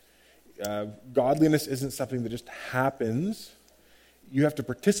Godliness isn't something that just happens. You have to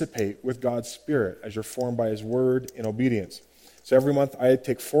participate with God's Spirit as you're formed by His Word in obedience. So every month I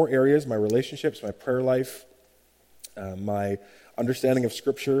take 4 areas: my relationships, my prayer life, my understanding of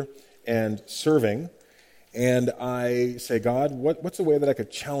Scripture, and serving. And I say, God, what's a way that I could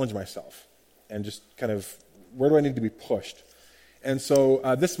challenge myself? And just kind of, where do I need to be pushed? And so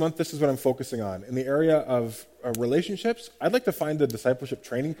this month, this is what I'm focusing on. In the area of relationships, I'd like to find a discipleship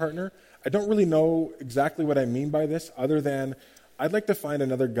training partner. I don't really know exactly what I mean by this, other than I'd like to find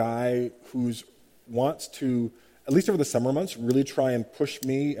another guy who wants to, at least over the summer months, really try and push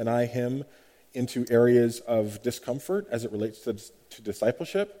me and him into areas of discomfort as it relates to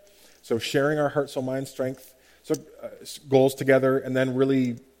discipleship. So sharing our heart, soul, mind, strength, so goals together, and then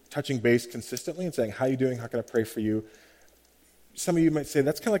really touching base consistently and saying, how are you doing? How can I pray for you? Some of you might say,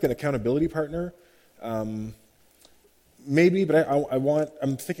 that's kind of like an accountability partner. Maybe, but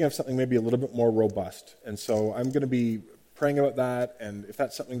I'm thinking of something maybe a little bit more robust. And so I'm going to be praying about that, and if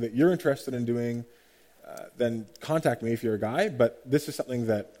that's something that you're interested in doing, then contact me if you're a guy. But this is something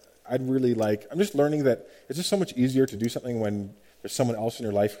that I'd really like. I'm just learning that it's just so much easier to do something when there's someone else in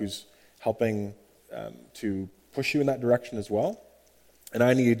your life who's helping to push you in that direction as well. And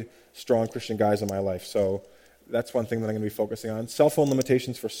I need strong Christian guys in my life. So that's one thing that I'm going to be focusing on. Cell phone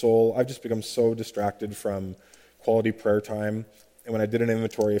limitations for soul. I've just become so distracted from quality prayer time. And when I did an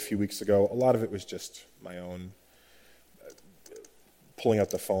inventory a few weeks ago, a lot of it was just my own pulling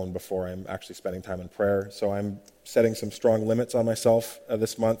out the phone before I'm actually spending time in prayer. So I'm setting some strong limits on myself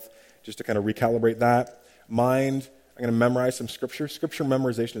this month just to kind of recalibrate that. Mind, I'm going to memorize some scripture. Scripture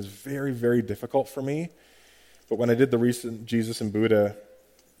memorization is very, very difficult for me. But when I did the recent Jesus and Buddha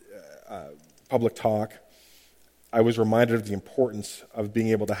public talk, I was reminded of the importance of being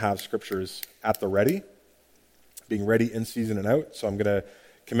able to have scriptures at the ready, being ready in season and out. So I'm going to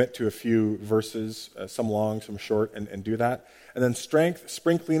commit to a few verses, some long, some short, and do that. And then strength,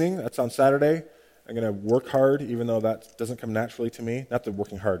 spring cleaning, that's on Saturday. I'm going to work hard, even though that doesn't come naturally to me. Not the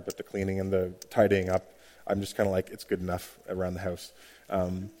working hard, but the cleaning and the tidying up. I'm just kind of like, it's good enough around the house.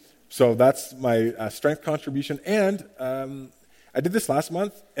 So that's my strength contribution. And I did this last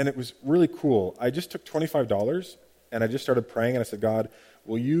month, and it was really cool. I just took $25, and I just started praying, and I said, God,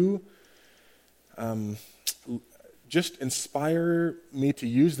 will you just inspire me to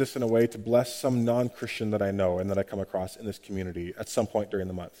use this in a way to bless some non-Christian that I know and that I come across in this community at some point during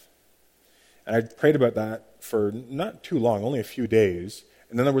the month. And I prayed about that for not too long, only a few days,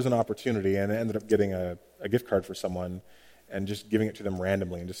 and then there was an opportunity, and I ended up getting a gift card for someone and just giving it to them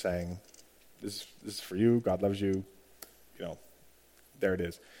randomly and just saying, this is for you, God loves you, there it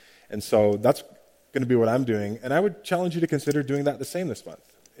is. And so that's going to be what I'm doing, and I would challenge you to consider doing that the same this month.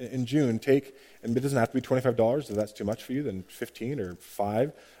 In June, and it doesn't have to be $25, if that's too much for you, then 15 or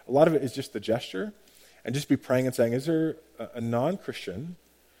 5. A lot of it is just the gesture, and just be praying and saying, is there a non-Christian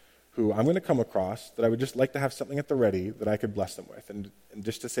who I'm going to come across that I would just like to have something at the ready that I could bless them with? And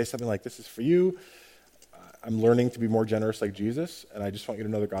just to say something like, this is for you, I'm learning to be more generous like Jesus, and I just want you to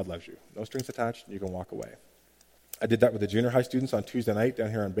know that God loves you. No strings attached, and you can walk away. I did that with the junior high students on Tuesday night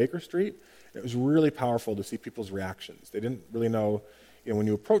down here on Baker Street. It was really powerful to see people's reactions. They didn't really know, when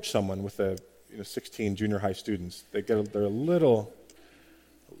you approach someone with 16 junior high students, they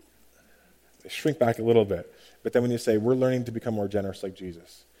shrink back a little bit. But then when you say, we're learning to become more generous like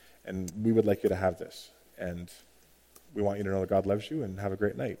Jesus, and we would like you to have this, and we want you to know that God loves you, and have a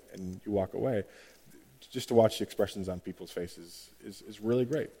great night, and you walk away, just to watch the expressions on people's faces is really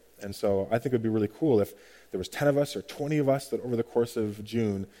great. And so I think it would be really cool if there was 10 of us or 20 of us that over the course of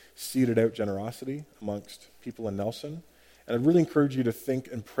June seeded out generosity amongst people in Nelson. And I'd really encourage you to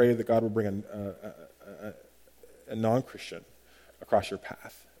think and pray that God will bring a non-Christian across your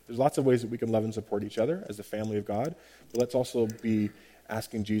path. There's lots of ways that we can love and support each other as the family of God, but let's also be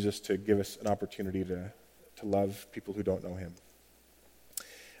asking Jesus to give us an opportunity to love people who don't know him.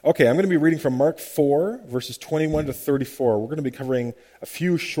 Okay, I'm going to be reading from Mark 4, verses 21 to 34. We're going to be covering a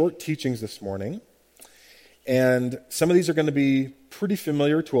few short teachings this morning. And some of these are going to be pretty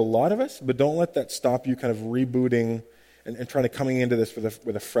familiar to a lot of us, but don't let that stop you kind of rebooting and trying to coming into this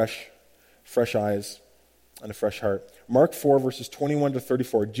with a fresh eyes and a fresh heart. Mark 4, verses 21 to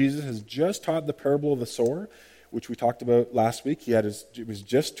 34. Jesus has just taught the parable of the sower, which we talked about last week. It was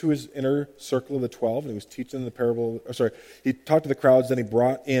just to his inner circle of the 12, and he was teaching the parable. He talked to the crowds, then he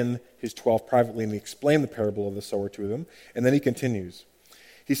brought in his 12 privately, and he explained the parable of the sower to them. And then he continues.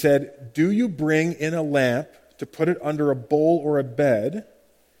 He said, "Do you bring in a lamp to put it under a bowl or a bed?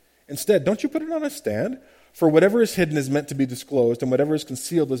 Instead, don't you put it on a stand? For whatever is hidden is meant to be disclosed, and whatever is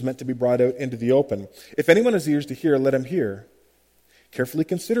concealed is meant to be brought out into the open. If anyone has ears to hear, let him hear." Carefully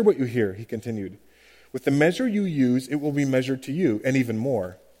consider what you hear, he continued. With the measure you use, it will be measured to you, and even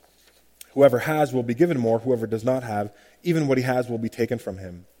more. Whoever has will be given more. Whoever does not have, even what he has will be taken from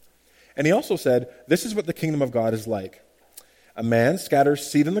him. And he also said, this is what the kingdom of God is like. A man scatters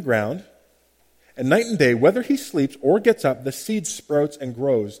seed in the ground, and night and day, whether he sleeps or gets up, the seed sprouts and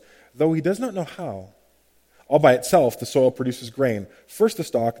grows, though he does not know how. All by itself, the soil produces grain. First the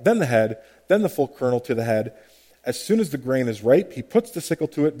stalk, then the head, then the full kernel to the head. As soon as the grain is ripe, he puts the sickle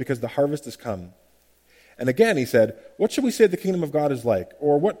to it because the harvest is come. And again he said, what shall we say the kingdom of God is like?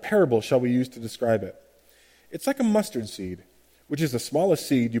 Or what parable shall we use to describe it? It's like a mustard seed, which is the smallest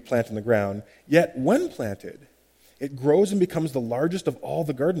seed you plant in the ground. Yet when planted, it grows and becomes the largest of all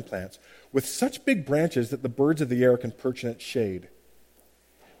the garden plants, with such big branches that the birds of the air can perch in its shade.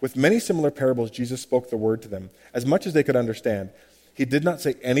 With many similar parables, Jesus spoke the word to them, as much as they could understand. He did not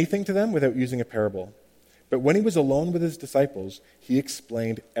say anything to them without using a parable. But when he was alone with his disciples, he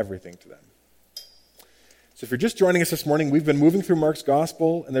explained everything to them. So if you're just joining us this morning, we've been moving through Mark's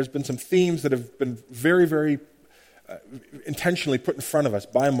gospel, and there's been some themes that have been very, very intentionally put in front of us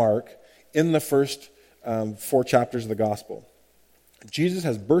by Mark in the first 4 chapters of the gospel. Jesus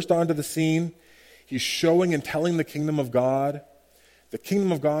has burst onto the scene. He's showing and telling the kingdom of God. The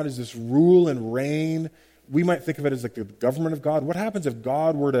kingdom of God is this rule and reign. We might think of it as like the government of God. What happens if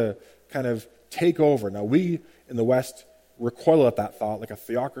God were to kind of take over? Now, we in the West recoil at that thought, like a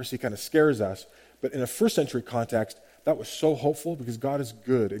theocracy kind of scares us. But in a first century context, that was so hopeful because God is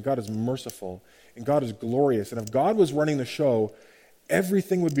good and God is merciful and God is glorious. And if God was running the show,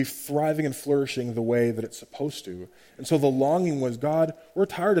 everything would be thriving and flourishing the way that it's supposed to. And so the longing was, God, we're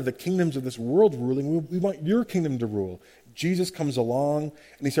tired of the kingdoms of this world ruling. We want your kingdom to rule. Jesus comes along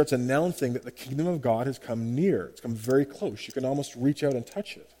and he starts announcing that the kingdom of God has come near. It's come very close. You can almost reach out and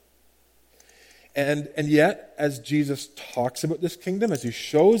touch it. And yet, as Jesus talks about this kingdom, as he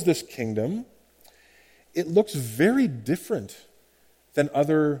shows this kingdom, it looks very different than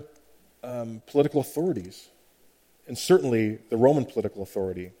other political authorities, and certainly the Roman political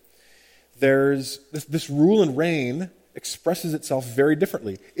authority. There's this rule and reign expresses itself very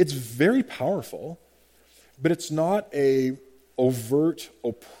differently. It's very powerful, but it's not a overt,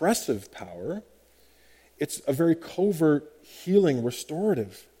 oppressive power. It's a very covert, healing,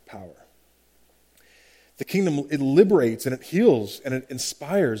 restorative power. The kingdom, it liberates and it heals and it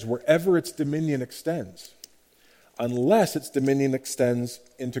inspires wherever its dominion extends, unless its dominion extends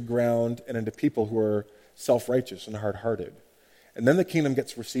into ground and into people who are self-righteous and hard-hearted. And then the kingdom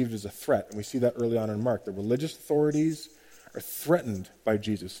gets received as a threat, and we see that early on in Mark. The religious authorities are threatened by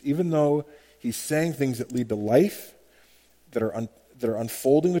Jesus, even though he's saying things that lead to life, that are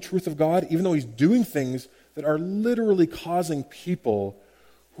unfolding the truth of God, even though he's doing things that are literally causing people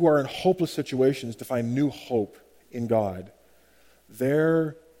who are in hopeless situations to find new hope in God.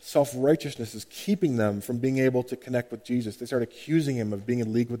 Their self-righteousness is keeping them from being able to connect with Jesus. They start accusing him of being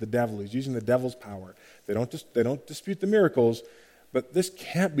in league with the devil. He's using the devil's power. They don't dispute the miracles, but this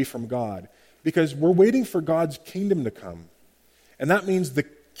can't be from God because we're waiting for God's kingdom to come. And that means the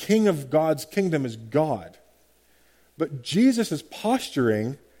king of God's kingdom is God. But Jesus is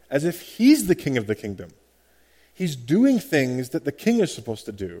posturing as if he's the king of the kingdom. He's doing things that the king is supposed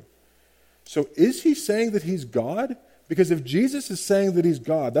to do. So is he saying that he's God? Because if Jesus is saying that he's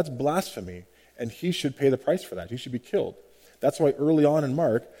God, that's blasphemy, and he should pay the price for that. He should be killed. That's why early on in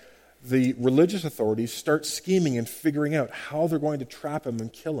Mark, the religious authorities start scheming and figuring out how they're going to trap him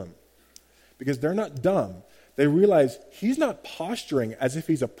and kill him. Because they're not dumb. They realize he's not posturing as if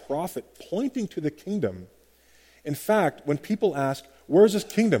he's a prophet pointing to the kingdom. In fact, when people ask, where's this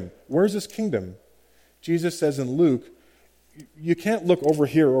kingdom? Where's this kingdom? Jesus says in Luke, you can't look over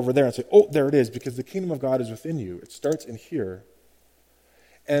here or over there and say, oh, there it is, because the kingdom of God is within you. It starts in here.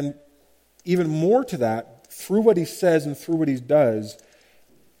 And even more to that, through what he says and through what he does,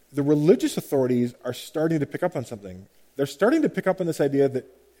 the religious authorities are starting to pick up on something. They're starting to pick up on this idea that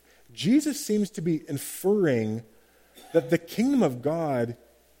Jesus seems to be inferring that the kingdom of God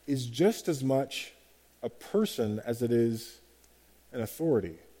is just as much a person as it is an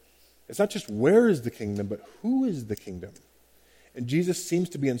authority. It's not just where is the kingdom, but who is the kingdom? And Jesus seems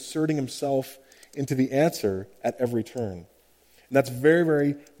to be inserting himself into the answer at every turn. And that's very,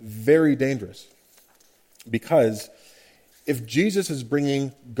 very, very dangerous. Because if Jesus is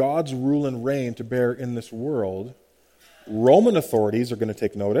bringing God's rule and reign to bear in this world, Roman authorities are going to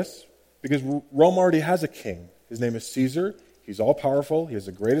take notice because Rome already has a king. His name is Caesar. He's all-powerful. He has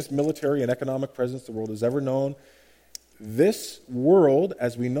the greatest military and economic presence the world has ever known. This world,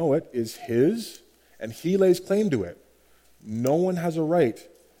 as we know it, is his, and he lays claim to it. No one has a right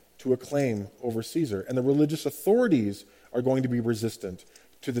to a claim over Caesar. And the religious authorities are going to be resistant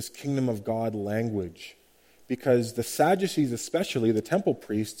to this kingdom of God language. Because the Sadducees, especially the temple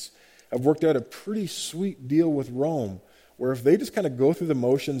priests, have worked out a pretty sweet deal with Rome, where if they just kind of go through the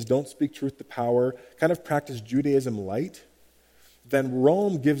motions, don't speak truth to power, kind of practice Judaism light, then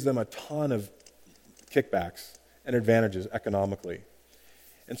Rome gives them a ton of kickbacks and advantages economically.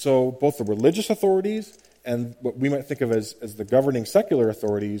 And so both the religious authorities and what we might think of as the governing secular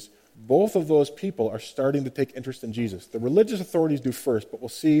authorities, both of those people are starting to take interest in Jesus. The religious authorities do first, but we'll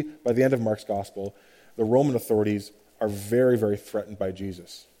see by the end of Mark's gospel, the Roman authorities are very, very threatened by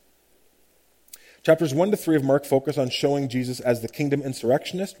Jesus. Chapters 1 to 3 of Mark focus on showing Jesus as the kingdom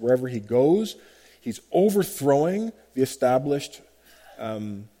insurrectionist. Wherever he goes, he's overthrowing the established,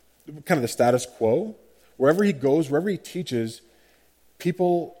 kind of the status quo. Wherever he goes, wherever he teaches,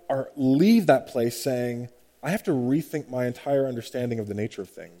 people leave that place saying, I have to rethink my entire understanding of the nature of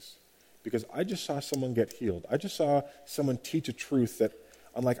things because I just saw someone get healed. I just saw someone teach a truth that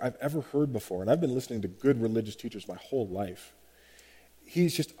unlike I've ever heard before, and I've been listening to good religious teachers my whole life.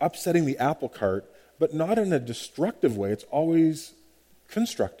 He's just upsetting the apple cart, but not in a destructive way. It's always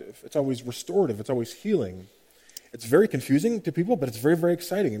constructive. It's always restorative. It's always healing. It's very confusing to people, but it's very, very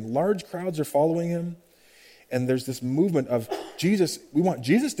exciting. And large crowds are following him. And there's this movement of Jesus. We want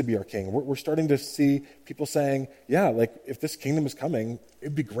Jesus to be our king. We're starting to see people saying, yeah, like if this kingdom is coming,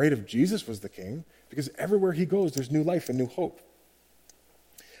 it'd be great if Jesus was the king, because everywhere he goes, there's new life and new hope.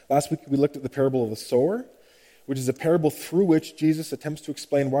 Last week, we looked at the parable of the sower, which is a parable through which Jesus attempts to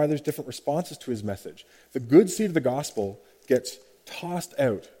explain why there's different responses to his message. The good seed of the gospel gets tossed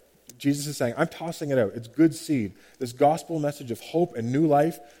out. Jesus is saying, I'm tossing it out. It's good seed. This gospel message of hope and new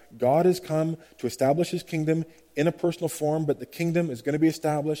life, God has come to establish his kingdom in a personal form, but the kingdom is going to be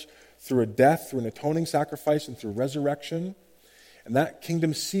established through a death, through an atoning sacrifice, and through resurrection. And that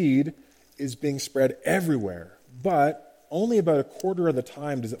kingdom seed is being spread everywhere. But only about a quarter of the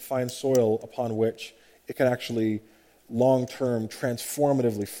time does it find soil upon which it can actually long-term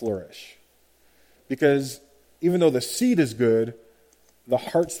transformatively flourish. Because even though the seed is good, the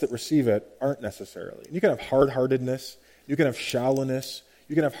hearts that receive it aren't necessarily. You can have hard-heartedness, you can have shallowness,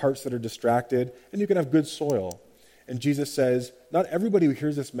 you can have hearts that are distracted, and you can have good soil. And Jesus says, not everybody who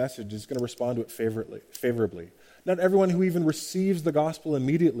hears this message is going to respond to it favorably. Not everyone who even receives the gospel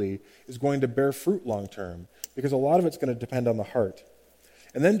immediately is going to bear fruit long-term, because a lot of it's going to depend on the heart.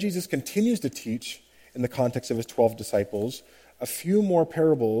 And then Jesus continues to teach, in the context of his 12 disciples, a few more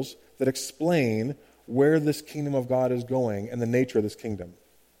parables that explain where this kingdom of God is going and the nature of this kingdom.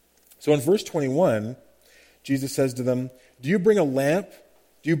 So in verse 21, Jesus says to them, Do you bring in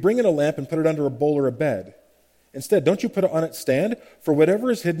a lamp and put it under a bowl or a bed? Instead, don't you put it on its stand? For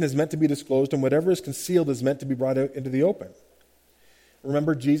whatever is hidden is meant to be disclosed, and whatever is concealed is meant to be brought out into the open.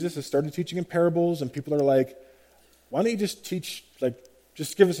 Remember, Jesus has started teaching in parables, and people are like, why don't you just teach,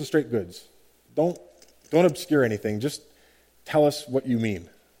 just give us the straight goods. Don't obscure anything. Just tell us what you mean.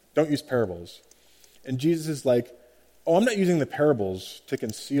 Don't use parables. And Jesus is like, I'm not using the parables to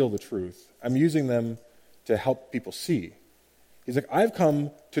conceal the truth. I'm using them to help people see. He's like, I've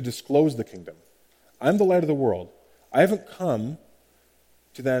come to disclose the kingdom. I'm the light of the world. I haven't come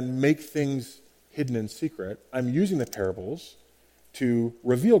to then make things hidden in secret. I'm using the parables to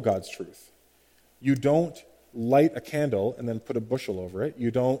reveal God's truth. You don't light a candle and then put a bushel over it.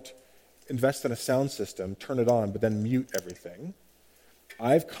 You don't invest in a sound system, turn it on, but then mute everything.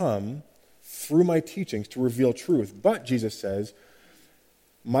 I've come through my teachings to reveal truth. But, Jesus says,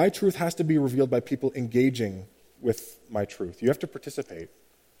 my truth has to be revealed by people engaging with my truth. You have to participate.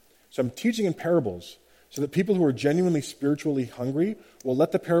 So I'm teaching in parables so that people who are genuinely spiritually hungry will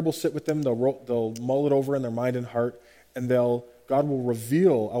let the parable sit with them. They'll mull it over in their mind and heart, and I'll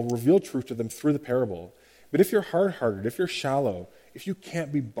reveal truth to them through the parable. But if you're hard-hearted, if you're shallow, if you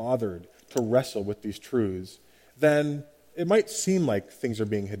can't be bothered to wrestle with these truths, then it might seem like things are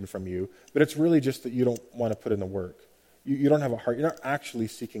being hidden from you, but it's really just that you don't want to put in the work. You don't have a heart. You're not actually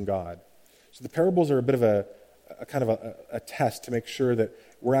seeking God. So the parables are a bit of a kind of a test to make sure that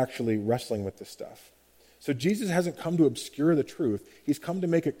we're actually wrestling with this stuff. So Jesus hasn't come to obscure the truth. He's come to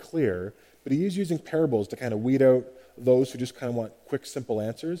make it clear, but he is using parables to kind of weed out those who just kind of want quick, simple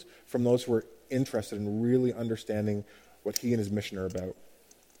answers from those who are interested in really understanding what he and his mission are about.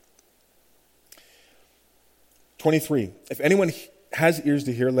 23, if anyone has ears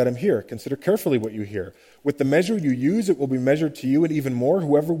to hear, let him hear. Consider carefully what you hear. With the measure you use, it will be measured to you, and even more.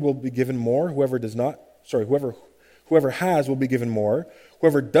 Whoever will be given more, whoever has will be given more.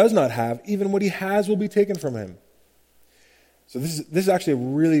 Whoever does not have, even what he has will be taken from him. So this is actually a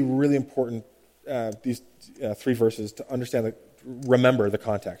really, really important, these 3 verses to understand, remember the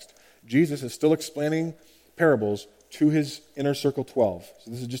context. Jesus is still explaining parables to his inner circle 12.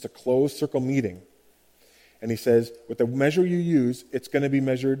 So this is just a closed circle meeting. And he says, with the measure you use, it's going to be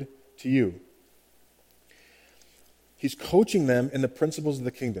measured to you. He's coaching them in the principles of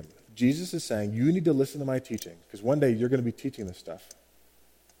the kingdom. Jesus is saying, you need to listen to my teaching, because one day you're going to be teaching this stuff.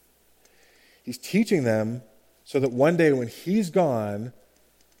 He's teaching them so that one day when he's gone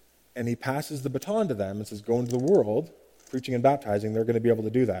and he passes the baton to them and says, go into the world, preaching and baptizing, they're going to be able to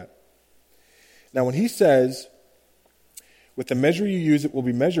do that. Now, when he says, with the measure you use, it will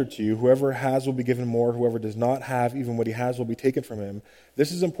be measured to you. Whoever has will be given more. Whoever does not have, even what he has will be taken from him.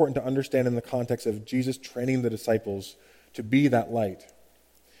 This is important to understand in the context of Jesus training the disciples to be that light.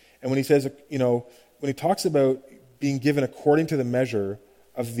 And when he says, when he talks about being given according to the measure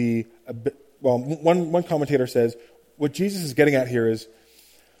of the, one commentator says, what Jesus is getting at here is,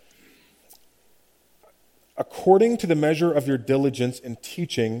 according to the measure of your diligence in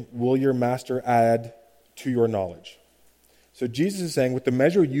teaching, will your master add to your knowledge. So Jesus is saying, with the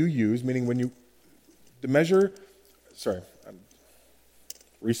measure you use, meaning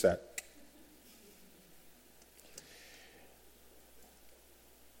reset.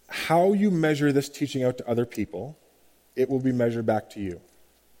 How you measure this teaching out to other people, it will be measured back to you.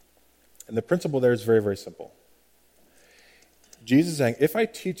 And the principle there is very, very simple. Jesus is saying, if I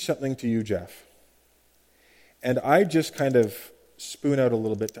teach something to you, Jeff, and I just kind of spoon out a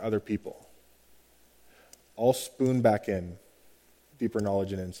little bit to other people, I'll spoon back in deeper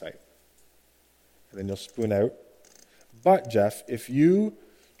knowledge and insight. And then you'll spoon out. But, Jeff, if you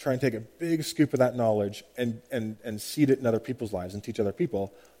try and take a big scoop of that knowledge and seed it in other people's lives and teach other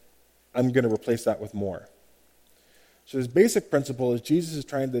people, I'm going to replace that with more. So this basic principle is Jesus is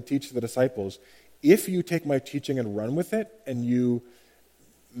trying to teach the disciples, if you take my teaching and run with it and you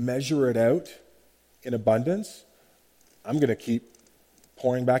measure it out in abundance, I'm going to keep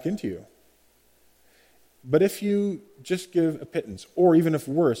pouring back into you. But if you just give a pittance, or even if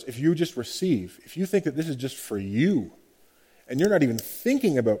worse, if you just receive, if you think that this is just for you, and you're not even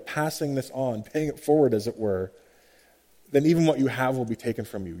thinking about passing this on, paying it forward as it were, then even what you have will be taken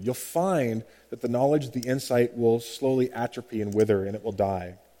from you. You'll find that the knowledge, the insight will slowly atrophy and wither, and it will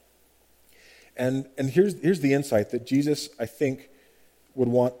die. And here's the insight that Jesus, I think, would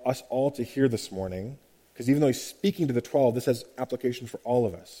want us all to hear this morning, because even though he's speaking to the 12, this has application for all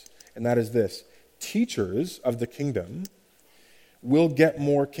of us, and that is this. Teachers of the kingdom will get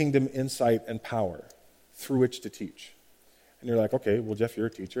more kingdom insight and power through which to teach. And you're like, okay, well, Jeff, you're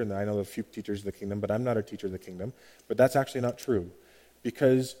a teacher, and I know a few teachers of the kingdom, but I'm not a teacher of the kingdom. But that's actually not true.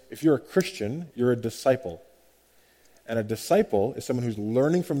 Because if you're a Christian, you're a disciple. And a disciple is someone who's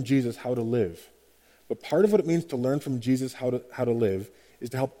learning from Jesus how to live. But part of what it means to learn from Jesus how to live is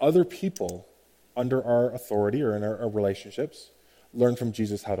to help other people under our authority or in our relationships learn from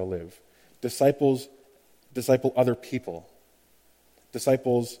Jesus how to live. Disciples disciple other people.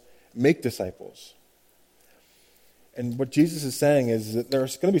 Disciples make disciples. And what Jesus is saying is that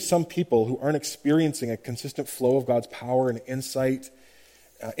there's going to be some people who aren't experiencing a consistent flow of God's power and insight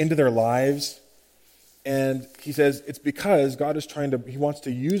into their lives. And he says it's because God is he wants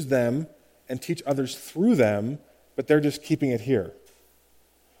to use them and teach others through them, but they're just keeping it here.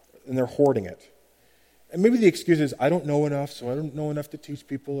 And they're hoarding it. And maybe the excuse is, I don't know enough, so I don't know enough to teach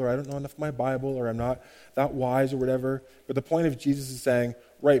people, or I don't know enough of my Bible, or I'm not that wise, or whatever. But the point of Jesus is saying,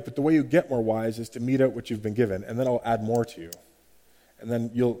 right, but the way you get more wise is to mete out what you've been given, and then I'll add more to you. And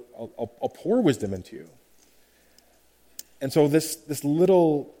then I'll pour wisdom into you. And so these 3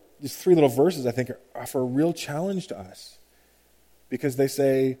 little verses, I think, offer a real challenge to us. Because they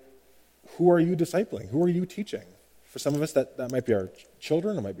say, who are you discipling? Who are you teaching? For some of us, that might be our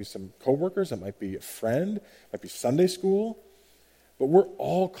children, it might be some coworkers, it might be a friend, it might be Sunday school. But we're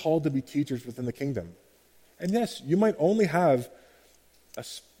all called to be teachers within the kingdom. And yes, you might only have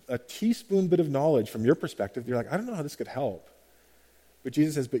a teaspoon bit of knowledge from your perspective. You're like, I don't know how this could help. But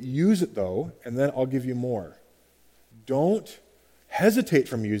Jesus says, but use it though, and then I'll give you more. Don't hesitate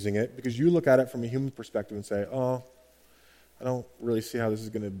from using it because you look at it from a human perspective and say, oh, I don't really see how this is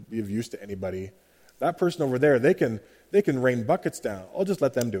going to be of use to anybody. That person over there, they can rain buckets down. I'll just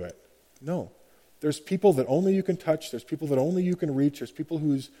let them do it. No. There's people that only you can touch. There's people that only you can reach. There's people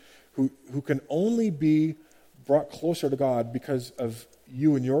who can only be brought closer to God because of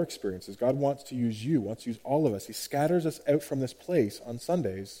you and your experiences. God wants to use you, wants to use all of us. He scatters us out from this place on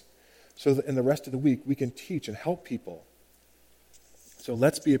Sundays so that in the rest of the week we can teach and help people. So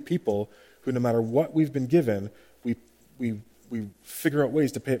let's be a people who, no matter what we've been given, we figure out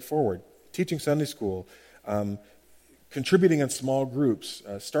ways to pay it forward. Teaching Sunday school, contributing in small groups,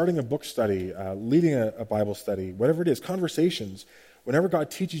 starting a book study, leading a Bible study, whatever it is, conversations. Whenever God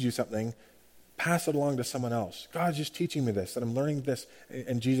teaches you something, pass it along to someone else. God's just teaching me this, and I'm learning this.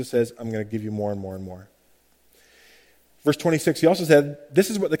 And Jesus says, I'm going to give you more and more and more. Verse 26, he also said, this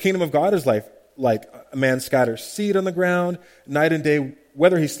is what the kingdom of God is like. A man scatters seed on the ground, night and day,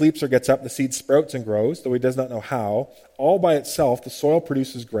 whether he sleeps or gets up, the seed sprouts and grows, though he does not know how. All by itself, the soil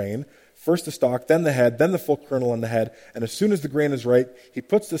produces grain, first the stalk, then the head, then the full kernel on the head, and as soon as the grain is ripe, he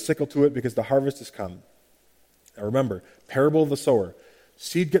puts the sickle to it because the harvest has come. Now remember, parable of the sower.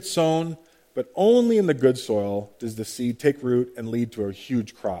 Seed gets sown, but only in the good soil does the seed take root and lead to a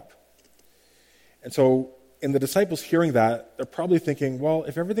huge crop. And so, in the disciples hearing that, they're probably thinking, well,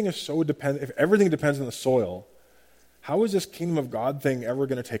 if everything depends on the soil, how is this kingdom of God thing ever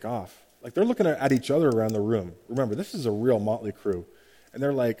going to take off? Like, they're looking at each other around the room. Remember, this is a real motley crew. And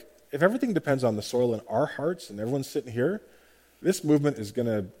they're like, if everything depends on the soil in our hearts and everyone's sitting here, this movement is going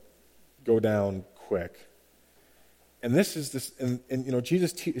to go down quick. And Jesus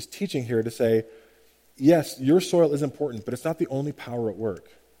is teaching here to say, yes, your soil is important, but it's not the only power at work.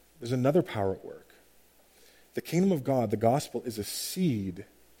 There's another power at work. The kingdom of God, the gospel, is a seed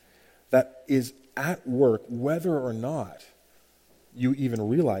that is at work whether or not you even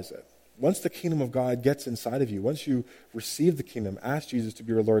realize it. Once the kingdom of God gets inside of you, once you receive the kingdom, ask Jesus to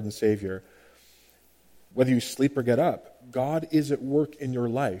be your Lord and Savior, whether you sleep or get up, God is at work in your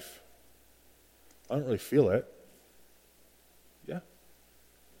life. I don't really feel it. Yeah.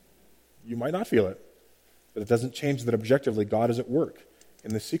 You might not feel it, but it doesn't change that objectively God is at work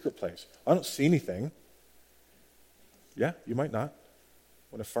in the secret place. I don't see anything. Yeah, you might not.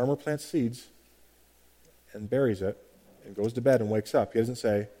 When a farmer plants seeds and buries it and goes to bed and wakes up, he doesn't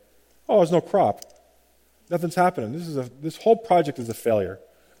say, oh, there's no crop. Nothing's happening. This whole project is a failure.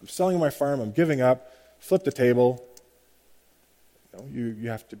 I'm selling my farm. I'm giving up. Flip the table. You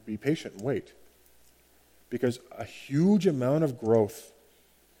have to be patient and wait. Because a huge amount of growth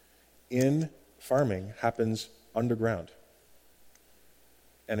in farming happens underground.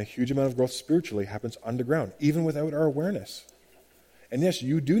 And a huge amount of growth spiritually happens underground, even without our awareness. And yes,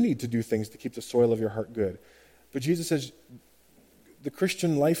 you do need to do things to keep the soil of your heart good. But Jesus says the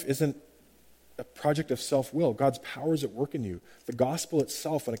Christian life isn't a project of self-will. God's power is at work in you. The gospel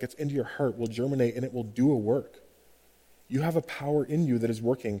itself, when it gets into your heart, will germinate and it will do a work. You have a power in you that is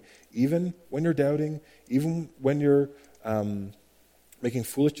working even when you're doubting, even when you're making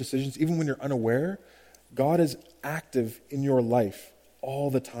foolish decisions, even when you're unaware. God is active in your life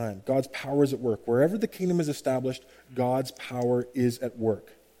all the time. God's power is at work. Wherever the kingdom is established, God's power is at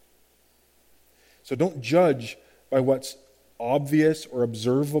work. So don't judge by what's obvious or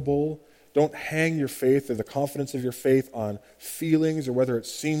observable. Don't hang your faith or the confidence of your faith on feelings or whether it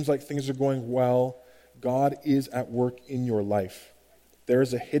seems like things are going well. God is at work in your life. There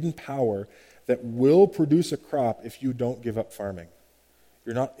is a hidden power that will produce a crop if you don't give up farming.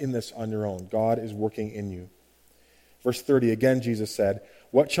 You're not in this on your own. God is working in you. Verse 30, again, Jesus said,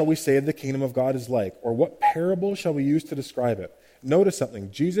 what shall we say the kingdom of God is like? Or what parable shall we use to describe it? Notice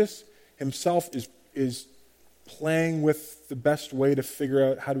something. Jesus himself is playing with the best way to figure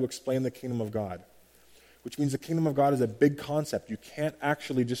out how to explain the kingdom of God, which means the kingdom of God is a big concept. You can't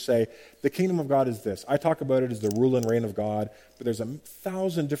actually just say, the kingdom of God is this. I talk about it as the rule and reign of God, but there's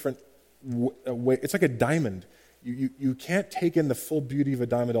 1,000 different ways. It's like a diamond. You can't take in the full beauty of a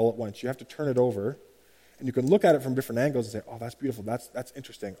diamond all at once. You have to turn it over. And you can look at it from different angles and say, oh, that's beautiful, that's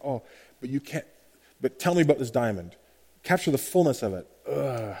interesting. Oh, but you can't, but tell me about this diamond. Capture the fullness of it.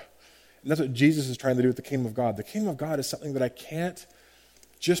 Ugh. And that's what Jesus is trying to do with the kingdom of God. The kingdom of God is something that I can't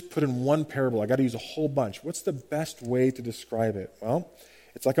just put in one parable. I got to use a whole bunch. What's the best way to describe it? Well,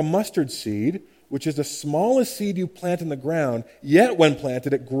 it's like a mustard seed, which is the smallest seed you plant in the ground, yet when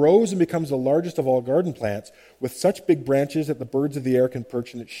planted, it grows and becomes the largest of all garden plants, with such big branches that the birds of the air can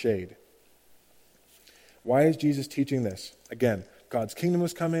perch in its shade. Why is Jesus teaching this? Again, God's kingdom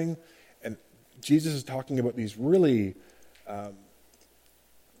is coming, and Jesus is talking about these really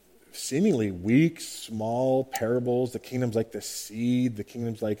seemingly weak, small parables. The kingdom's like the seed. The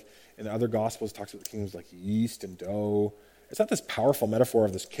kingdom's like, in other gospels, it talks about the kingdom's like yeast and dough. It's not this powerful metaphor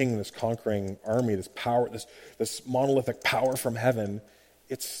of this king, this conquering army, this power, this monolithic power from heaven.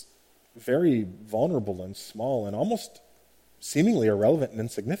 It's very vulnerable and small and almost seemingly irrelevant and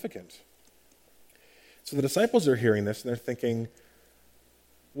insignificant. So the disciples are hearing this and they're thinking,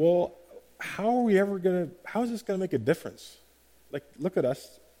 well, how is this going to make a difference? Like, look at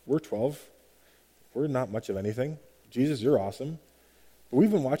us. We're 12. We're not much of anything. Jesus, you're awesome. But we've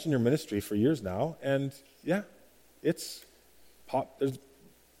been watching your ministry for years now, and yeah, there's a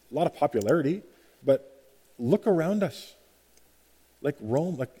lot of popularity, but look around us. Like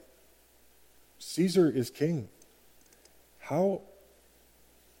Rome, like Caesar is king. How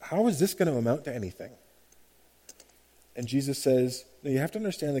how is this going to amount to anything? And Jesus says, no, you have to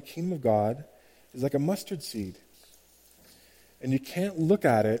understand the kingdom of God is like a mustard seed. And you can't look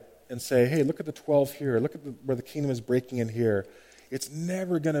at it and say, hey, look at the 12 here. Look at where the kingdom is breaking in here. It's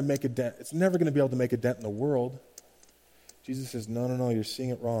never going to make a dent. It's never going to be able to make a dent in the world. Jesus says, no, you're seeing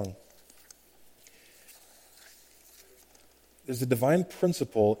it wrong. There's a divine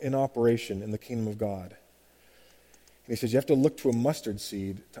principle in operation in the kingdom of God. And he says you have to look to a mustard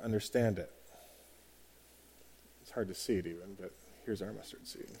seed to understand it. It's hard to see it even, but here's our mustard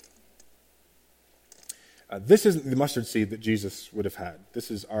seed. This isn't the mustard seed that Jesus would have had. This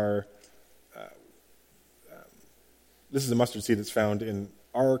is a mustard seed that's found in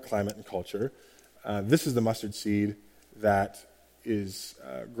our climate and culture. This is the mustard seed that is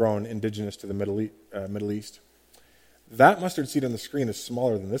grown indigenous to the Middle East. That mustard seed on the screen is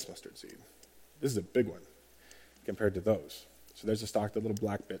smaller than this mustard seed. This is a big one compared to those. So there's a stalk, the little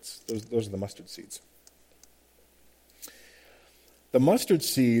black bits. Those are the mustard seeds. The mustard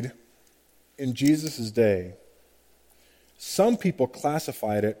seed in Jesus' day, some people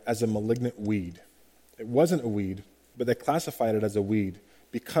classified it as a malignant weed. It wasn't a weed, but they classified it as a weed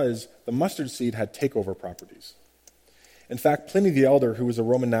because the mustard seed had takeover properties. In fact, Pliny the Elder, who was a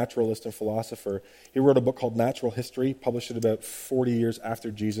Roman naturalist and philosopher, he wrote a book called Natural History, published it about 40 years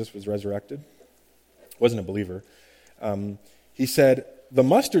after Jesus was resurrected. Wasn't a believer. He said, the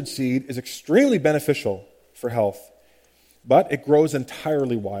mustard seed is extremely beneficial for health, but it grows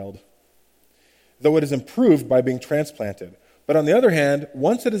entirely wild, though it is improved by being transplanted. But on the other hand,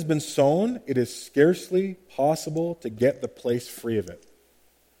 once it has been sown, it is scarcely possible to get the place free of it,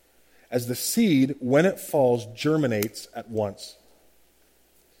 as the seed, when it falls, germinates at once.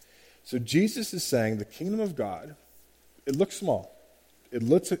 So Jesus is saying the kingdom of God, it looks small. It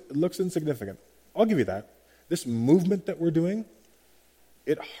looks insignificant. I'll give you that. This movement that we're doing,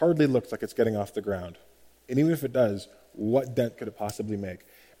 it hardly looks like it's getting off the ground. And even if it does, what dent could it possibly make?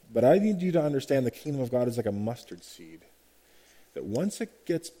 But I need you to understand the kingdom of God is like a mustard seed, that once it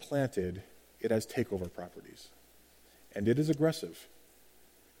gets planted, it has takeover properties. And it is aggressive.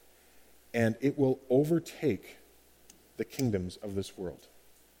 And it will overtake the kingdoms of this world.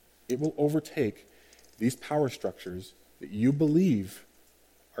 It will overtake these power structures that you believe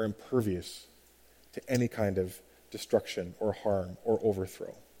are impervious to any kind of destruction or harm or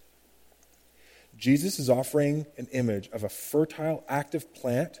overthrow. Jesus is offering an image of a fertile, active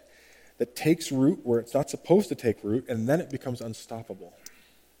plant that takes root where it's not supposed to take root, and then it becomes unstoppable.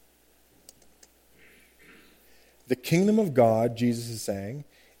 The kingdom of God, Jesus is saying,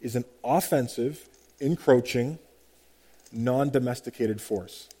 is an offensive, encroaching, non-domesticated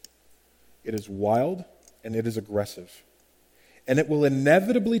force. It is wild and it is aggressive. And it will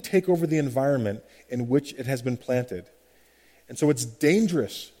inevitably take over the environment in which it has been planted. And so it's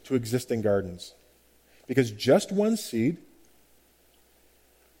dangerous to existing gardens, because just one seed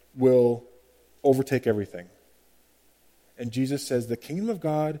will overtake everything. And Jesus says the kingdom of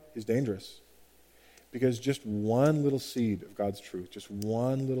God is dangerous, because just one little seed of God's truth, just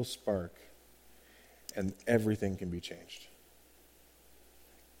one little spark, and everything can be changed.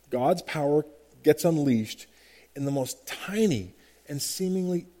 God's power gets unleashed in the most tiny and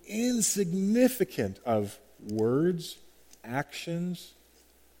seemingly insignificant of words, actions,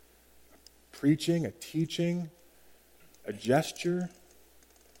 a preaching, a teaching, a gesture,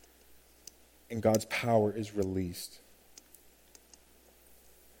 and God's power is released.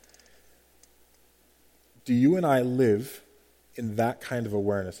 Do you and I live in that kind of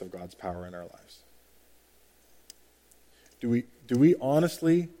awareness of God's power in our lives? Do we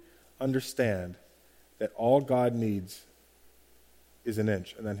honestly understand that all God needs is an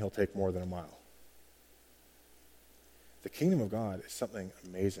inch, and then he'll take more than a mile? The kingdom of God is something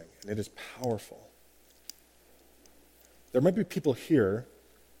amazing, and it is powerful. There might be people here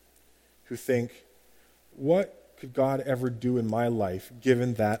who think, what could God ever do in my life,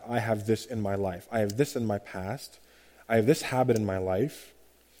 given that I have this in my life? I have this in my past. I have this habit in my life.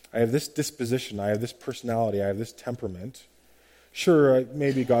 I have this disposition. I have this personality. I have this temperament. Sure,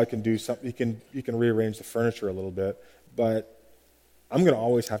 maybe God can do something. He can rearrange the furniture a little bit, but I'm going to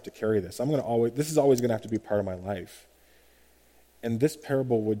always have to carry this. This is always going to have to be part of my life. And this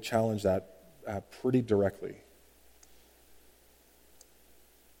parable would challenge that pretty directly.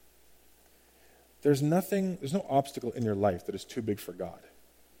 There's no obstacle in your life that is too big for God.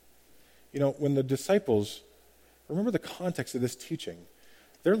 You know, when the disciples, remember the context of this teaching,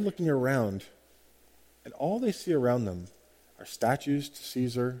 they're looking around, and all they see around them are statues to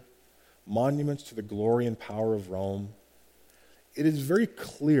Caesar, monuments to the glory and power of Rome. It is very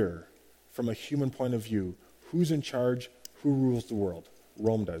clear from a human point of view who's in charge, who rules the world.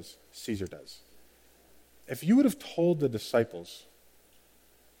 Rome does, Caesar does. If you would have told the disciples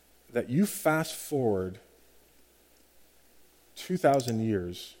that you fast forward 2,000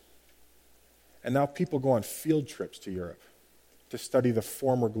 years, and now people go on field trips to Europe to study the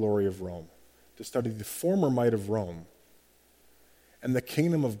former glory of Rome, to study the former might of Rome, and the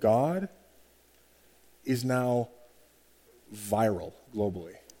kingdom of God is now viral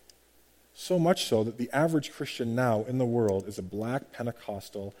globally. So much so that the average Christian now in the world is a black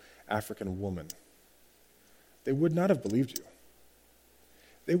Pentecostal African woman. They would not have believed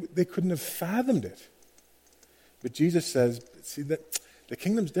you. They couldn't have fathomed it. But Jesus says, see, that the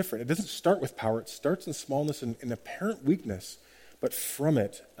kingdom's different. It doesn't start with power. It starts in smallness and in apparent weakness. But from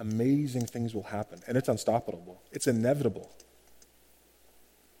it, amazing things will happen. And it's unstoppable. It's inevitable.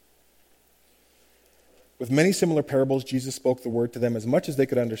 With many similar parables, Jesus spoke the word to them as much as they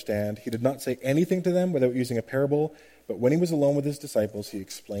could understand. He did not say anything to them without using a parable, but when he was alone with his disciples, he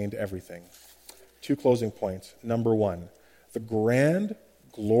explained everything. 2 closing points. Number 1, the grand,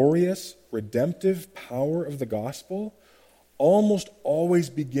 glorious, redemptive power of the gospel almost always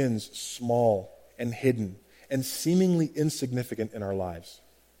begins small and hidden and seemingly insignificant in our lives.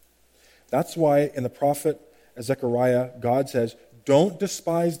 That's why in the prophet Zechariah, God says, don't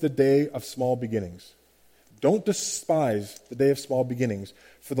despise the day of small beginnings. Don't despise the day of small beginnings,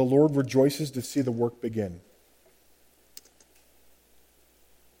 for the Lord rejoices to see the work begin.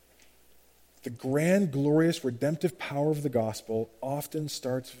 The grand, glorious, redemptive power of the gospel often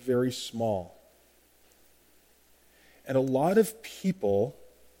starts very small. And a lot of people,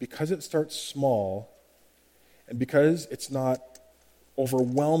 because it starts small, and because it's not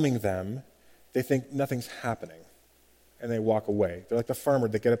overwhelming them, they think nothing's happening. And they walk away. They're like the farmer.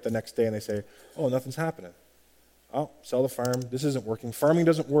 They get up the next day and they say, oh, nothing's happening. Oh, sell the farm. This isn't working. Farming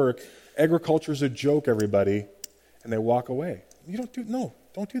doesn't work. Agriculture is a joke, everybody. And they walk away. Don't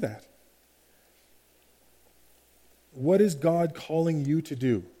do that. What is God calling you to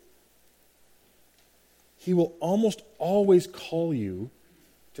do? He will almost always call you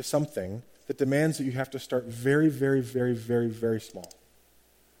to something that demands that you have to start very, very, very, very, very small.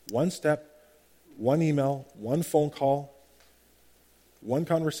 One step, one email, one phone call, one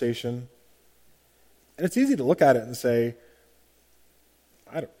conversation. And it's easy to look at it and say,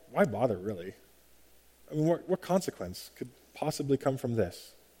 why bother, really? I mean, what consequence could possibly come from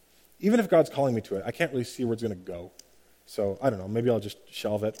this? Even if God's calling me to it, I can't really see where it's going to go. So, I don't know, maybe I'll just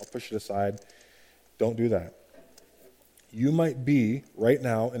shelve it, I'll push it aside. Don't do that. You might be, right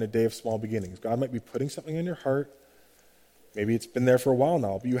now, in a day of small beginnings. God might be putting something in your heart. Maybe it's been there for a while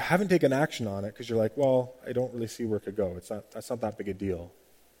now, but you haven't taken action on it because you're like, well, I don't really see where it could go. That's not that big a deal.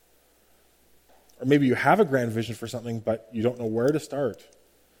 Or maybe you have a grand vision for something, but you don't know where to start.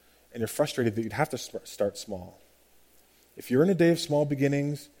 And you're frustrated that you'd have to start small. If you're in a day of small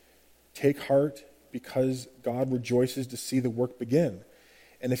beginnings, take heart because God rejoices to see the work begin.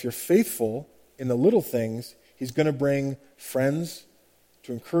 And if you're faithful in the little things, he's going to bring friends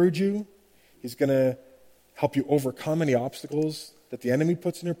to encourage you. He's going to help you overcome any obstacles that the enemy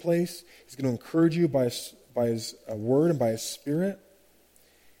puts in your place. He's going to encourage you by his word and by his spirit.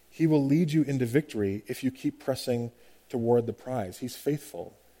 He will lead you into victory if you keep pressing toward the prize. He's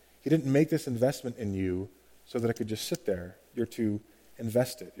faithful. He didn't make this investment in you so that it could just sit there. You're to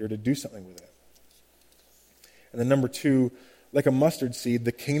invest it. You're to do something with it. And then number 2, like a mustard seed,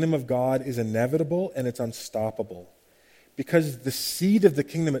 the kingdom of God is inevitable and it's unstoppable. Because the seed of the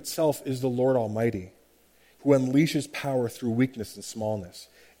kingdom itself is the Lord Almighty, who unleashes power through weakness and smallness.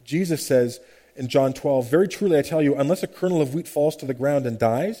 Jesus says in John 12, very truly I tell you, unless a kernel of wheat falls to the ground and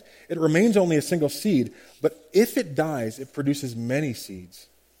dies, it remains only a single seed. But if it dies, it produces many seeds.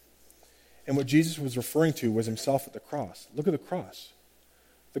 And what Jesus was referring to was himself at the cross. Look at the cross.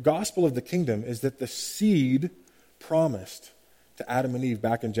 The gospel of the kingdom is that the seed promised to Adam and Eve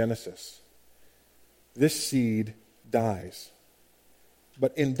back in Genesis, this seed dies.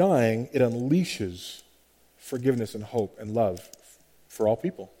 But in dying, it unleashes forgiveness and hope and love for all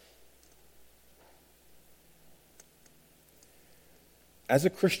people. As a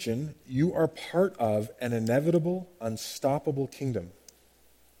Christian, you are part of an inevitable, unstoppable kingdom.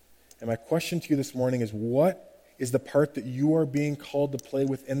 And my question to you this morning is, what is the part that you are being called to play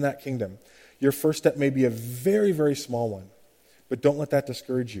within that kingdom? Your first step may be a very, very small one, but don't let that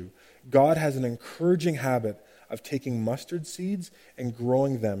discourage you. God has an encouraging habit of taking mustard seeds and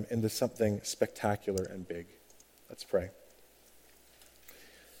growing them into something spectacular and big. Let's pray.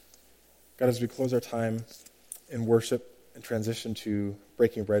 God, as we close our time in worship and transition to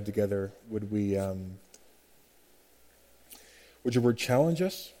breaking bread together, would your word challenge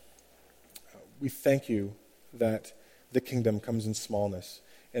us? We thank you that the kingdom comes in smallness,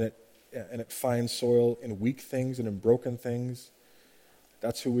 and it finds soil in weak things and in broken things.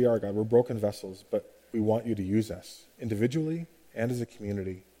 That's who we are, God. We're broken vessels, but we want you to use us individually and as a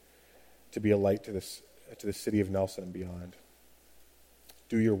community to be a light to the city of Nelson and beyond.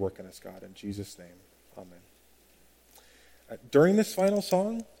 Do your work in us, God. In Jesus' name, amen. During this final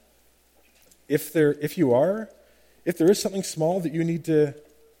song, if there is something small that you need to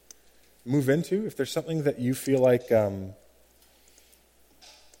move into, if there's something that you feel like,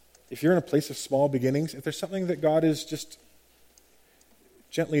 if you're in a place of small beginnings, if there's something that God is just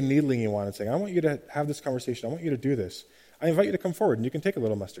gently needling you on and saying, I want you to have this conversation, I want you to do this, I invite you to come forward and you can take a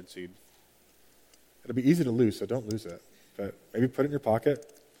little mustard seed. It'll be easy to lose, so don't lose it. But maybe put it in your pocket,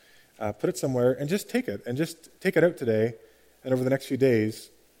 put it somewhere, and just take it. And just take it out today and over the next few days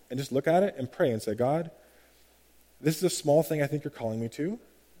and just look at it and pray and say, God, this is a small thing I think you're calling me to.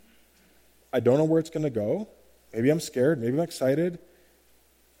 I don't know where it's going to go. Maybe I'm scared. Maybe I'm excited.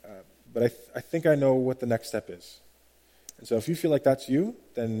 But I think I know what the next step is. And so if you feel like that's you,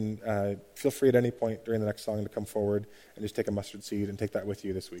 then feel free at any point during the next song to come forward and just take a mustard seed and take that with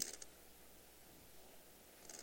you this week.